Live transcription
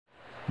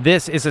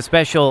This is a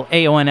special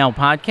AONL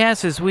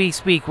podcast as we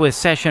speak with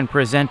session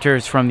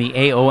presenters from the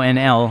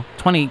AONL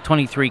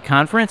 2023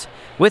 conference.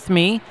 With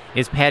me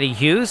is Patty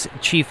Hughes,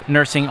 Chief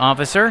Nursing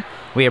Officer.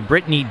 We have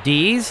Brittany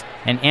Dees,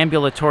 an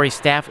ambulatory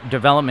staff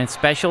development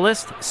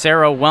specialist,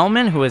 Sarah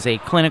Wellman, who is a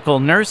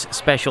clinical nurse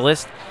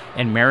specialist,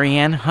 and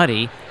Marianne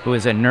Huddy, who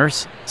is a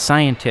nurse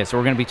scientist.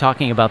 We're going to be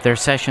talking about their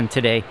session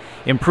today,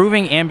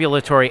 Improving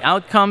Ambulatory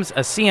Outcomes, a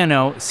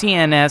CNO,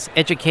 CNS,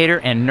 Educator,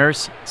 and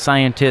Nurse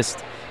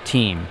Scientist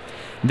team.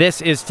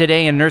 This is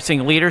Today in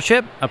Nursing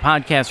Leadership, a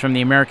podcast from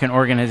the American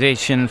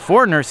Organization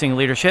for Nursing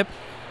Leadership.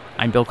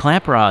 I'm Bill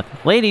Klaproth.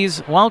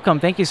 Ladies, welcome.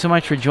 Thank you so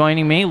much for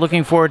joining me.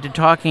 Looking forward to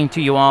talking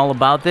to you all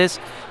about this.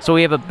 So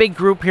we have a big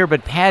group here,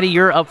 but Patty,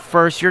 you're up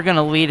first. You're going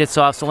to lead us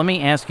off. So let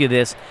me ask you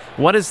this.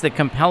 What is the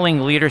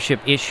compelling leadership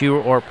issue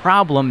or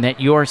problem that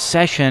your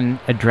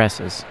session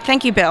addresses?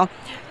 Thank you, Bill.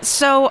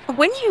 So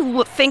when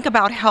you think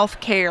about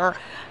healthcare,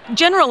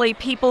 generally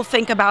people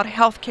think about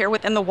healthcare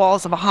within the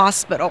walls of a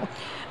hospital,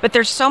 but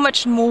there's so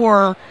much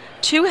more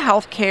to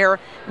healthcare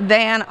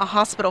than a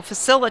hospital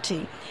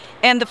facility.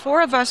 And the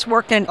four of us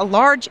worked in a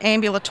large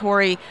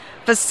ambulatory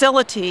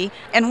facility,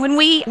 and when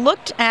we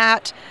looked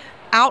at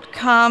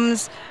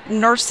outcomes,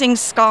 nursing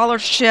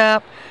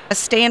scholarship,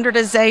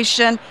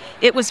 standardization,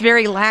 it was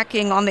very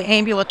lacking on the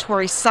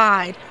ambulatory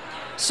side.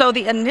 So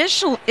the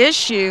initial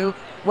issue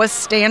was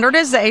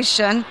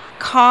standardization,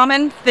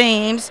 common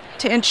themes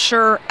to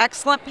ensure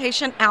excellent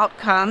patient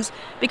outcomes,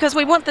 because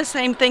we want the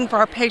same thing for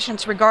our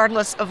patients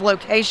regardless of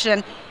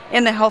location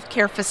in the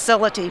healthcare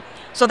facility.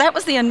 So that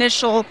was the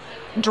initial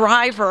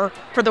driver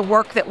for the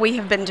work that we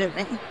have been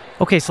doing.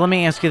 Okay, so let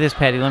me ask you this,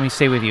 Patty. Let me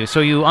stay with you. So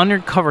you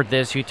uncovered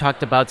this. You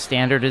talked about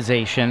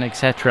standardization,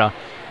 etc.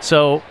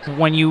 So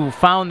when you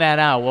found that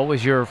out, what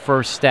was your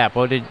first step?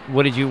 Where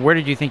did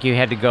you think you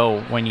had to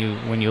go when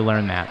you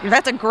learned that?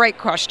 That's a great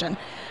question.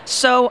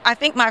 So I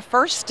think my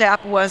first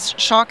step was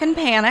shock and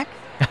panic.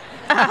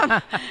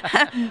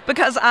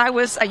 Because I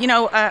was,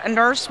 a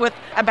nurse with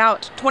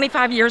about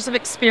 25 years of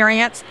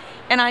experience,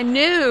 and I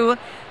knew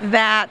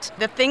that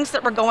the things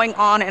that were going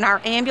on in our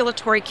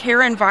ambulatory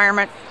care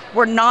environment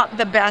were not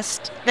the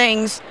best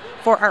things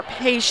for our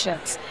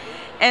patients.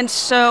 And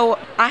so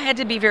I had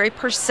to be very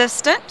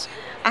persistent.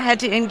 I had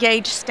to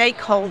engage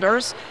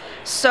stakeholders.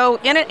 So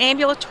in an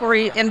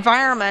ambulatory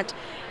environment,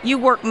 you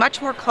work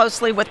much more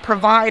closely with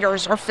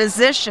providers or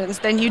physicians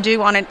than you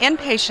do on an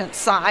inpatient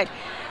side.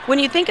 When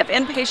you think of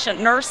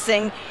inpatient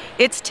nursing,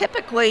 it's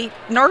typically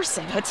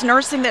nursing. It's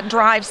nursing that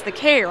drives the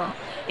care.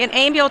 In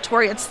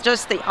ambulatory, it's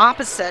just the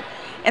opposite.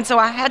 And so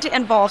I had to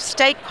involve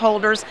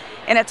stakeholders,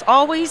 and it's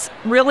always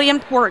really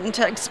important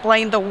to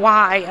explain the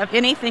why of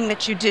anything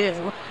that you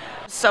do.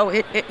 So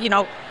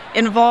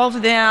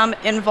involve them,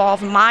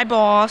 involve my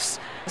boss,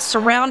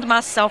 surround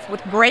myself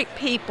with great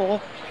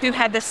people who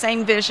had the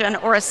same vision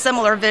or a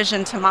similar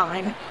vision to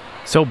mine.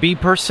 So be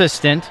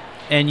persistent.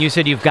 And you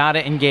said you've got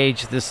to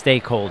engage the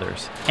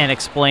stakeholders and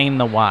explain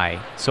the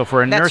why. So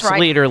for a nurse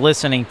leader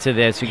listening to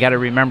this, you got to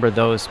remember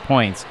those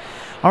points.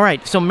 All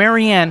right. So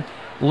Marianne,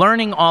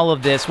 learning all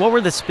of this, what were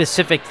the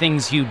specific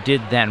things you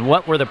did then?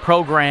 What were the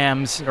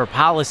programs or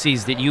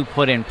policies that you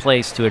put in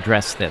place to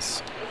address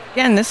this?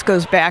 Again, this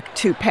goes back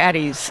to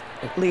Patty's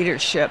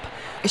leadership.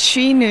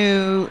 She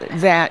knew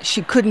that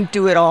she couldn't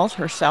do it all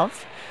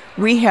herself.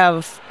 We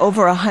have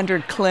over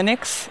 100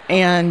 clinics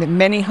and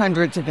many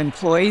hundreds of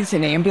employees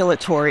in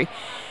ambulatory.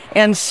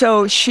 And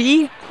so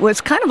she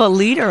was kind of a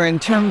leader in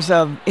terms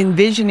of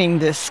envisioning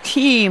this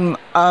team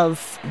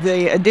of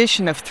the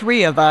addition of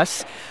three of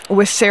us,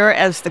 with Sarah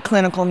as the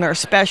clinical nurse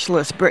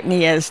specialist,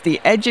 Brittany as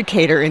the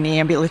educator in the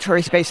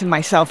ambulatory space, and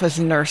myself as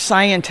a nurse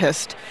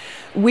scientist.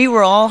 We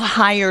were all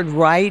hired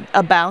right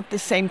about the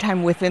same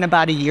time, within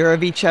about a year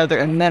of each other.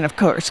 And then, of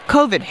course,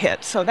 COVID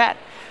hit. So that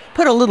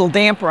put a little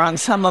damper on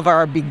some of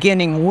our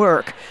beginning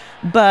work.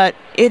 But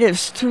it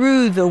is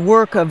through the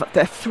work of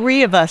the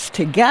three of us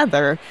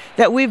together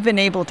that we've been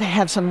able to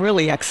have some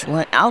really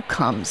excellent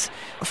outcomes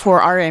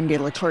for our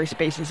ambulatory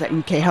spaces at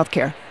UK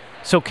Healthcare.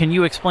 So can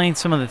you explain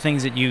some of the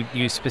things that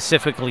you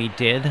specifically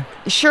did?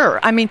 Sure.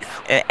 I mean,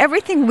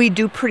 everything we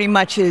do pretty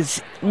much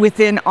is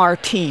within our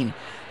team.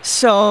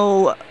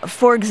 So,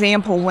 for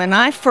example, when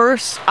I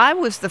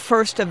was the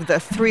first of the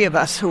three of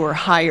us who were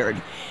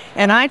hired.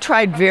 And I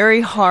tried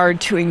very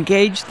hard to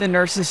engage the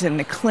nurses in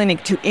the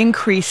clinic to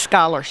increase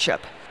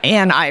scholarship.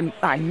 And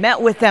I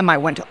met with them, I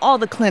went to all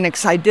the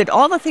clinics, I did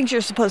all the things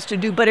you're supposed to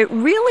do, but it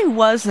really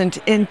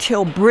wasn't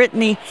until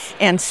Brittany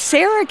and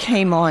Sarah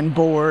came on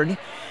board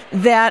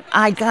that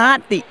I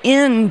got the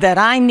in that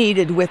I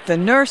needed with the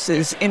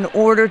nurses in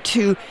order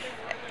to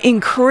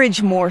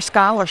encourage more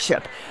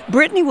scholarship.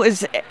 Brittany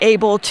was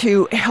able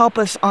to help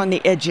us on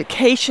the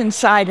education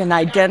side and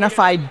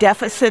identify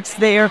deficits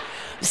there.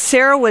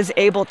 Sarah was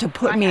able to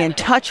put me in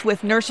touch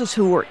with nurses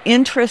who were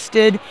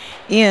interested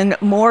in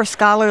more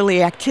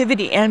scholarly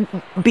activity. And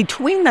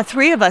between the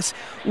three of us,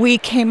 we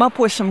came up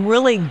with some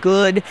really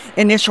good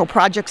initial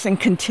projects and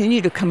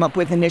continue to come up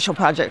with initial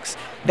projects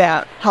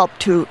that help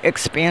to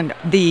expand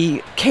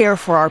the care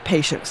for our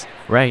patients.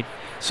 Right.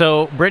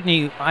 So,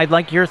 Brittany, I'd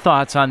like your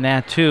thoughts on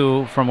that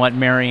too, from what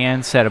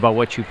Marianne said about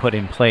what you put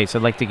in place.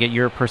 I'd like to get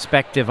your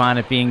perspective on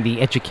it being the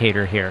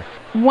educator here.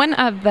 One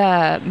of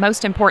the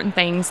most important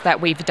things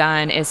that we've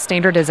done is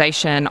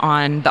standardization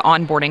on the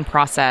onboarding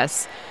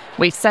process.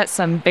 We've set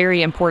some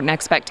very important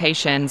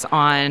expectations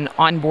on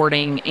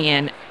onboarding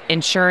and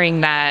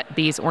ensuring that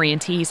these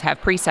orientees have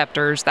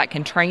preceptors that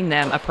can train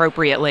them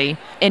appropriately.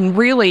 And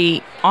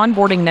really,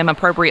 onboarding them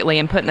appropriately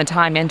and putting the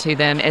time into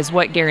them is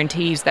what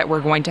guarantees that we're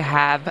going to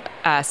have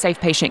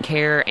safe patient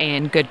care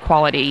and good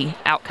quality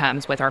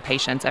outcomes with our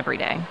patients every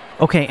day.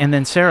 Okay, and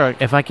then Sarah,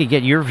 if I could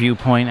get your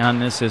viewpoint on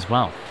this as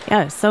well.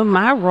 Yeah, so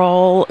my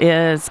role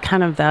is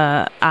kind of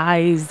the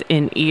eyes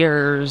and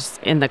ears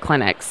in the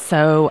clinics.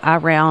 So I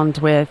round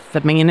with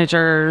the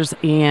managers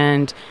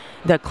and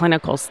the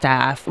clinical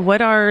staff.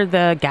 What are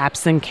the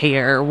gaps in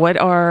care? What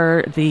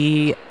are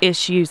the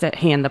issues at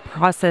hand, the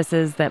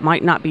processes that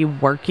might not be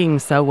working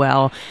so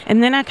well?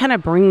 And then I kind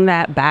of bring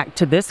that back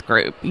to this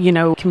group,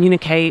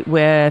 communicate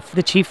with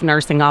the chief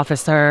nursing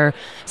officer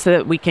so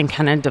that we can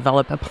kind of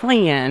develop a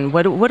plan.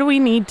 What do we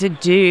need to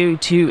do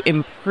to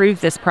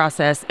improve this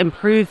process,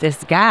 improve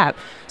this gap,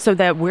 so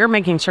that we're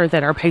making sure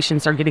that our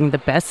patients are getting the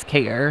best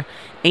care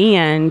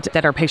and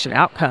that our patient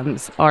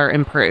outcomes are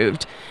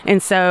improved.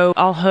 And so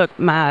I'll hook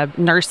my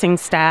nursing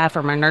staff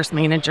or my nurse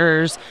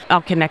managers,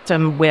 I'll connect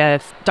them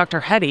with Dr.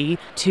 Huddy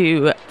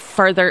to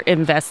further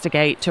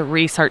investigate, to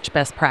research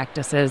best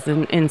practices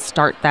and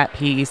start that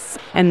piece.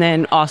 And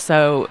then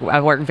also I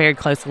work very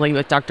closely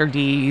with Dr.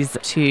 Dees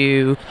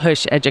to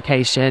push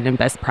education and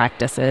best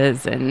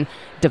practices and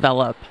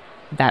develop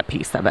that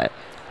piece of it.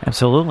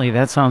 Absolutely.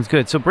 That sounds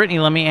good. So, Brittany,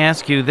 let me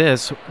ask you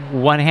this.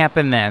 What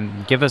happened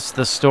then? Give us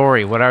the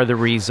story. What are the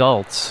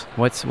results?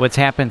 What's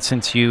happened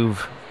since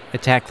you've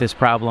attacked this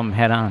problem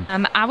head on?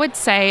 I would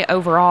say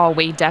overall,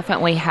 we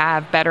definitely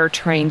have better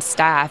trained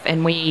staff,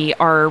 and we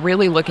are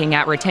really looking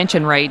at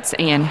retention rates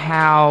and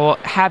how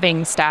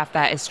having staff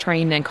that is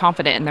trained and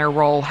confident in their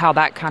role, how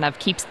that kind of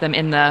keeps them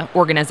in the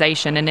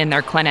organization and in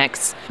their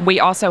clinics. We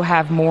also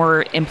have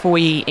more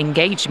employee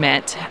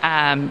engagement.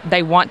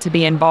 They want to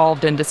be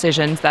involved in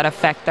decisions that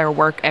affect their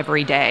work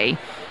every day.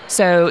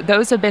 So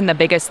those have been the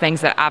biggest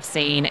things that I've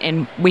seen.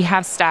 And we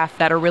have staff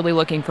that are really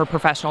looking for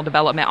professional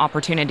development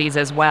opportunities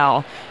as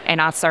well.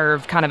 And I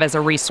serve kind of as a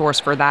resource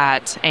for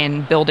that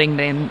and building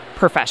them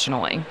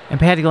professionally. And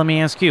Patty, let me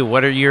ask you,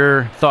 what are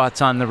your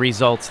thoughts on the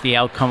results, the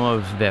outcome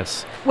of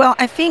this? Well,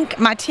 I think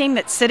my team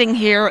that's sitting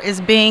here is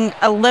being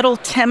a little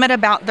timid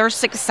about their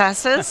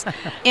successes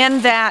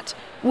in that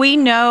we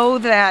know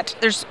that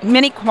there's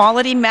many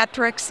quality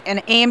metrics in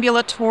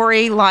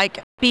ambulatory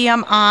like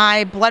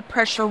BMI, blood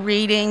pressure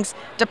readings,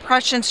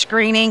 depression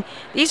screening.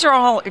 These are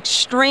all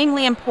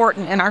extremely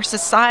important in our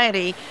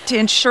society to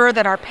ensure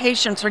that our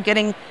patients are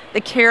getting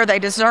the care they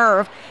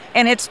deserve.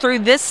 And it's through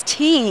this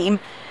team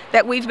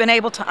that we've been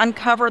able to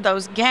uncover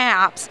those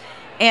gaps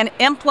and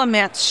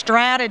implement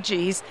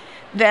strategies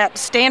that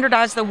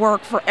standardize the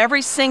work for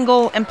every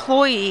single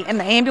employee in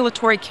the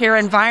ambulatory care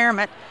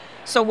environment.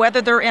 So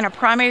whether they're in a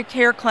primary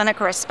care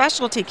clinic or a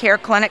specialty care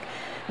clinic,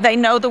 they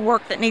know the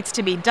work that needs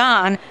to be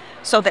done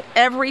so that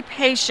every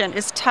patient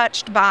is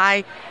touched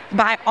by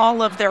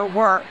all of their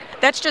work.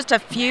 That's just a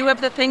few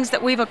of the things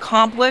that we've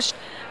accomplished.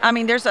 I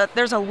mean, there's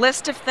a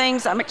list of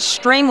things. I'm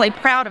extremely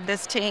proud of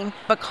this team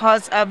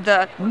because of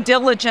the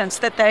diligence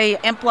that they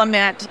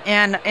implement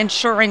in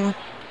ensuring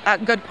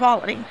good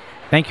quality.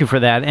 Thank you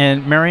for that.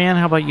 And Marianne,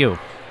 how about you?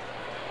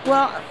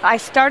 Well, I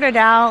started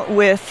out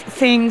with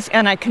things,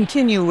 and I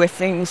continue with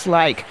things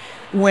like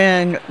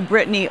when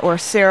Brittany or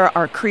Sarah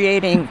are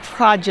creating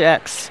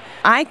projects,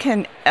 I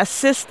can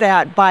assist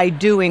that by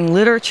doing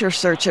literature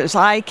searches.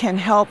 I can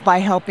help by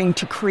helping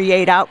to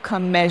create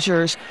outcome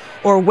measures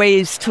or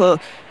ways to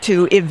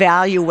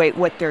evaluate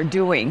what they're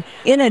doing.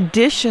 In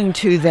addition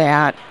to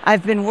that,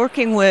 I've been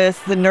working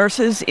with the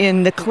nurses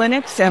in the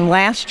clinics, and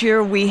last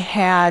year we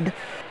had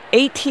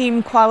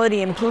 18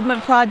 quality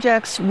improvement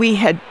projects. We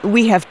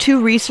have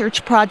 2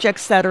 research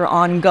projects that are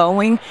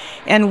ongoing,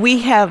 and we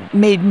have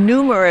made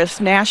numerous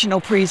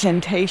national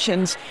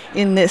presentations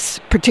in this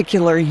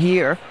particular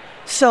year.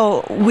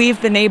 So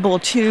we've been able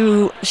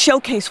to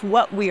showcase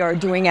what we are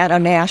doing at a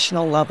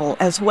national level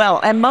as well.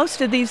 And most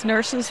of these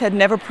nurses had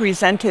never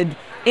presented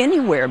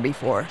anywhere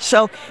before.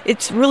 So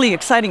it's really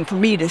exciting for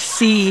me to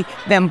see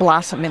them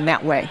blossom in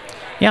that way.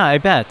 Yeah, I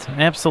bet.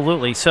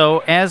 Absolutely.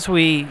 So as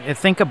we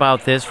think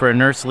about this for a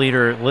nurse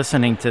leader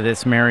listening to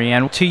this,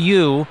 Marianne, to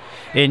you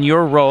in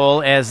your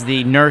role as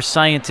the nurse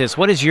scientist,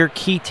 what is your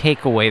key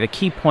takeaway, the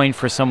key point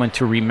for someone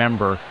to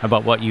remember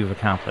about what you've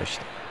accomplished?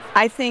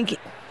 I think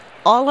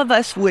all of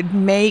us would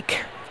make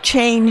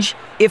change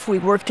if we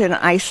worked in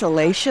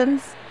isolation,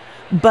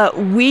 but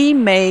we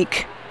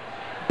make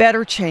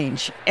better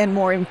change and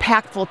more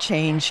impactful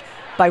change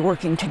by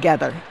working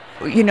together.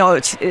 You know,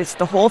 it's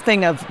the whole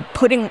thing of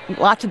putting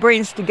lots of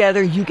brains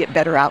together, you get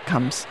better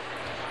outcomes.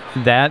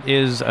 That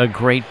is a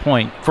great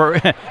point for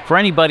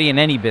anybody in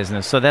any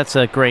business. So that's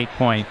a great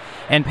point.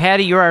 And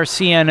Patty, you're our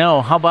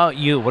CNO. How about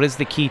you? What is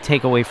the key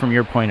takeaway from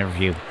your point of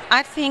view?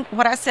 I think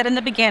what I said in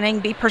the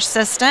beginning, be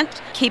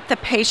persistent, keep the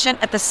patient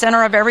at the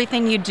center of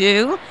everything you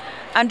do,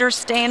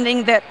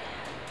 understanding that,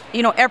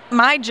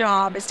 my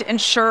job is to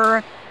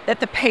ensure that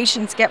the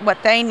patients get what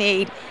they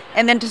need,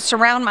 and then to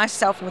surround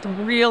myself with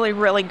really,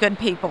 really good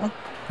people.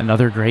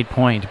 Another great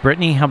point.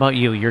 Brittany, how about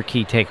you? Your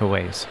key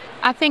takeaways?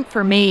 I think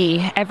for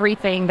me,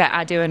 everything that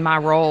I do in my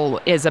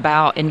role is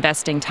about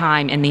investing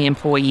time in the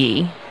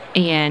employee.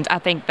 And I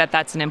think that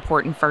that's an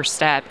important first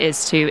step,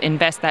 is to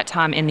invest that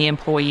time in the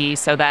employee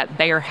so that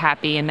they are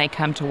happy and they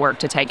come to work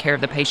to take care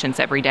of the patients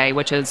every day,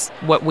 which is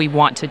what we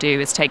want to do,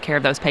 is take care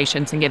of those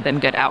patients and give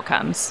them good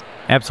outcomes.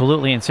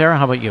 Absolutely. And Sarah,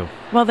 how about you?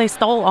 Well, they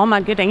stole all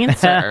my good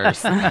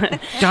answers.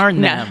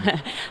 Darn them. No.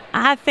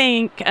 I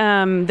think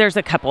there's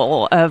a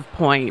couple of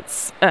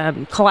points.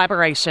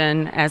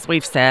 Collaboration, as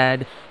we've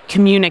said,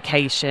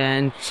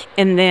 communication,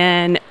 and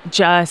then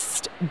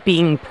just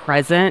being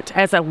present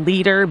as a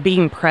leader,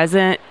 being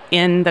present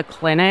in the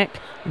clinic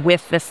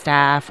with the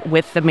staff,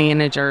 with the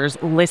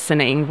managers,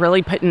 listening,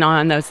 really putting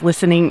on those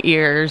listening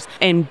ears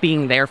and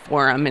being there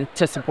for them and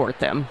to support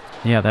them.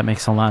 Yeah, that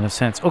makes a lot of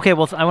sense. Okay,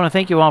 well, I want to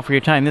thank you all for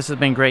your time. This has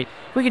been great.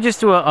 We could just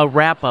do a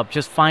wrap-up,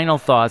 just final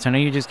thoughts. I know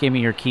you just gave me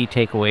your key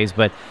takeaways,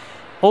 but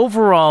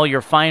overall,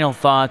 your final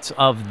thoughts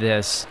of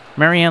this.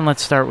 Marianne,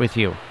 let's start with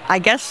you. I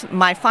guess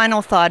my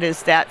final thought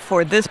is that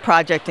for this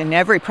project and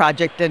every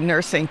project in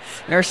nursing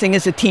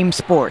is a team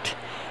sport.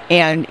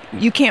 And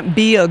you can't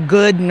be a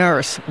good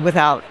nurse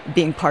without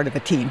being part of a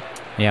team.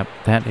 Yep,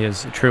 that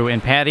is true.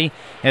 And Patty,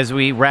 as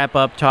we wrap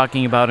up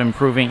talking about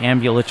improving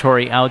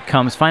ambulatory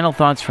outcomes, final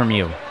thoughts from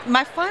you.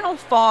 My final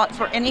thought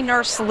for any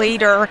nurse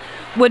leader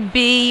would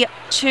be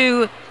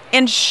to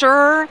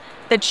ensure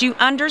that you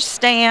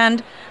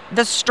understand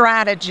the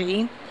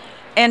strategy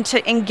and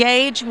to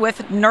engage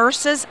with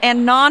nurses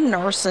and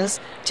non-nurses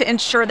to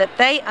ensure that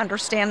they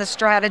understand the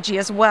strategy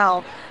as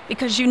well,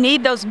 because you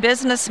need those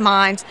business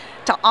minds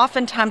to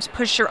oftentimes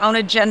push your own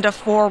agenda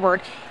forward.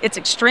 It's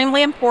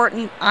extremely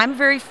important. I'm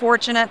very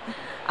fortunate.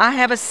 I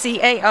have a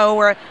CAO,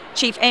 or a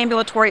Chief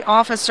Ambulatory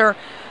Officer,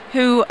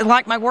 who,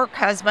 like my work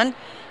husband,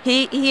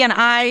 he and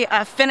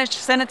I finish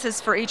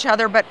sentences for each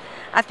other, but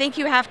I think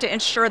you have to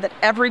ensure that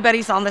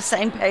everybody's on the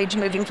same page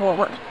moving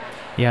forward.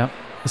 Yeah.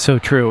 So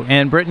true.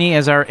 And Brittany,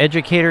 as our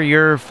educator,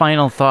 your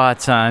final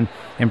thoughts on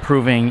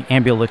improving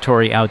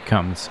ambulatory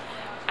outcomes?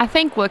 I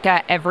think look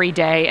at every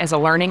day as a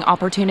learning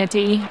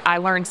opportunity. I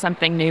learn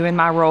something new in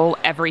my role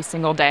every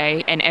single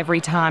day, and every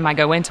time I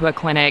go into a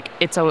clinic,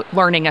 it's a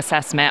learning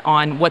assessment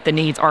on what the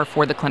needs are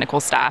for the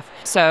clinical staff.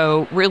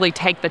 So really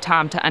take the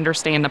time to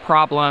understand the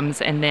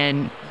problems and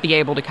then be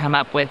able to come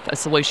up with a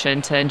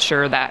solution to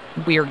ensure that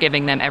we are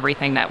giving them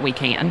everything that we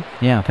can.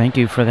 Yeah, thank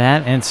you for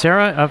that. And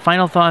Sarah,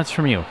 final thoughts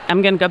from you?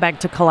 I'm going to go back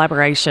to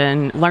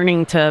collaboration,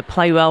 learning to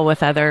play well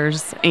with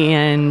others,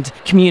 and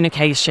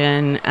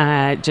communication.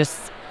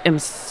 Just am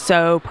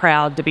so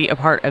proud to be a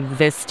part of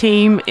this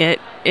team.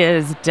 It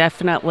is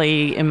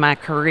definitely in my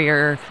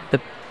career the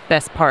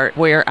best part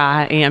where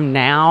I am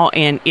now,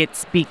 and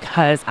it's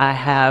because I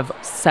have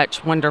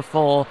such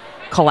wonderful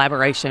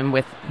collaboration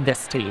with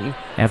this team.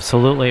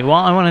 Absolutely. Well,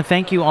 I want to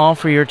thank you all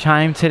for your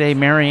time today,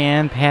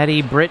 Marianne,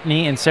 Patty,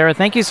 Brittany, and Sarah.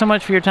 Thank you so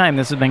much for your time.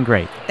 This has been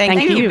great.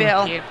 Thank you,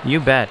 Bill. You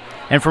bet.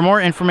 And for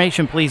more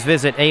information, please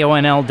visit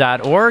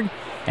aonl.org.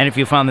 And if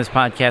you found this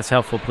podcast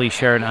helpful, please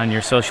share it on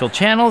your social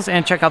channels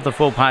and check out the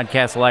full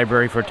podcast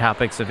library for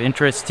topics of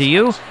interest to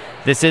you.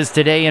 This is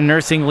Today in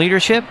Nursing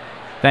Leadership.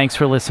 Thanks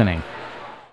for listening.